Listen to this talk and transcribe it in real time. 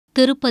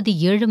திருப்பதி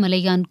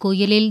ஏழுமலையான்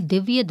கோயிலில்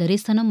திவ்ய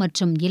தரிசனம்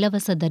மற்றும்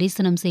இலவச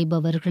தரிசனம்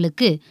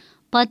செய்பவர்களுக்கு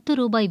 10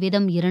 ரூபாய்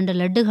வீதம் 2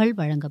 லட்டுகள்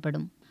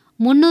வழங்கப்படும்.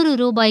 300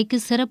 ரூபாய்க்கு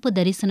சிறப்பு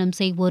தரிசனம்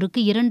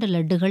செய்வோருக்கு 2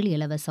 லட்டுகள்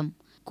இலவசம்.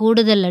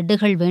 கூடுதல்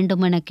லட்டுகள்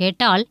வேண்டுமென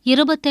கேட்டால்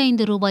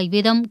 25 ரூபாய்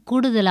வீதம்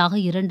கூடுதலாக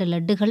 2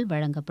 லட்டுகள்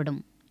வழங்கப்படும்.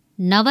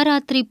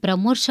 நவராத்திரி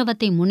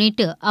பிரமோற்சவத்தை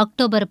முன்னிட்டு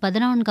அக்டோபர்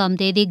 14ஆம்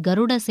தேதி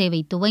கருட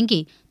சேவை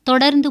துவங்கி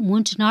தொடர்ந்து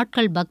 3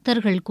 நாட்கள்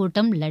பக்தர்கள்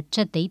கூட்டம்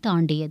லட்சத்தை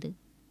தாண்டியது.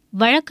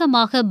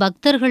 வழக்கமாக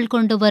பக்தர்கள்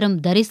கொண்டு வரும்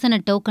தரிசன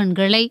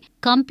டோக்கன்களை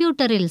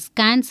கம்ப்யூட்டரில்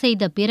ஸ்கேன்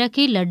செய்த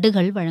பிறகே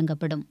லட்டுகள்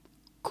வழங்கப்படும்.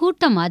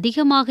 கூட்டம்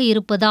அதிகமாக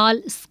இருப்பதால்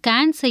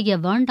ஸ்கேன் செய்ய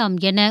வேண்டாம்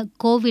என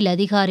கோவில்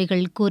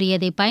அதிகாரிகள்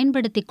கூறியதை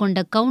பயன்படுத்திக்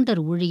கொண்ட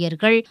கவுண்டர்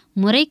ஊழியர்கள்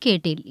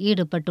முறைகேட்டில்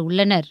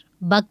ஈடுபட்டுள்ளனர்.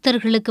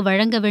 பக்தர்களுக்கு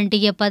வழங்க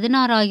வேண்டிய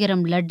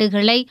 16,000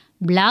 லட்டுகளை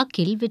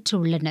பிளாக்கில்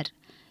விற்றுள்ளனர்.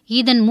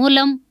 இதன்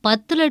மூலம்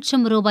 10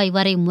 லட்சம் ரூபாய்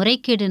வரை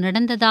முறைகேடு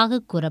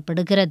நடந்ததாக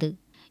கூறப்படுகிறது.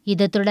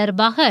 இது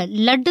தொடர்பாக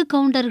லட்டு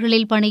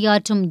கவுண்டர்களில்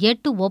பணியாற்றும்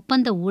 8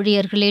 ஒப்பந்த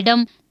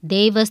ஊழியர்களிடம்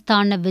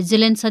தேவஸ்தான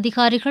விஜிலன்ஸ்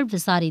அதிகாரிகள்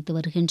விசாரித்து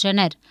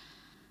வருகின்றனர்.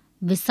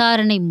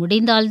 விசாரணை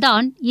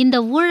முடிந்தால்தான் இந்த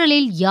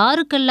ஊழலில்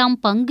யாருக்கெல்லாம்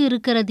பங்கு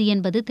இருக்கிறது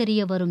என்பது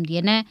தெரியவரும்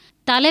என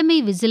தலைமை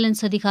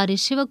விஜிலன்ஸ் அதிகாரி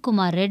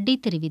சிவக்குமார் ரெட்டி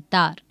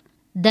தெரிவித்தார்.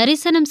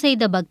 தரிசனம்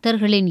செய்த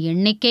பக்தர்களின்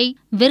எண்ணிக்கை,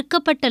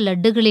 விற்கப்பட்ட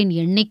லட்டுகளின்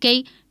எண்ணிக்கை,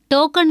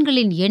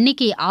 டோக்கன்களின்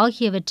எண்ணிக்கை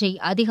ஆகியவற்றை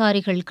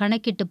அதிகாரிகள்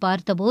கணக்கிட்டு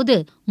பார்த்தபோது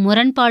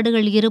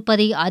முரண்பாடுகள்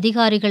இருப்பதை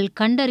அதிகாரிகள்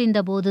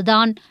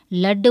கண்டறிந்தபோதுதான்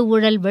லட்டு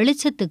ஊழல்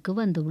வெளிச்சத்துக்கு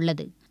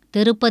வந்துள்ளது.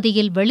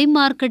 திருப்பதியில்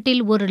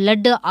வெளிமார்க்கெட்டில் ஒரு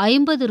லட்டு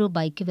 50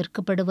 ரூபாய்க்கு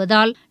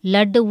விற்கப்படுவதால்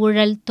லட்டு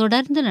ஊழல்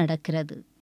தொடர்ந்து நடக்கிறது.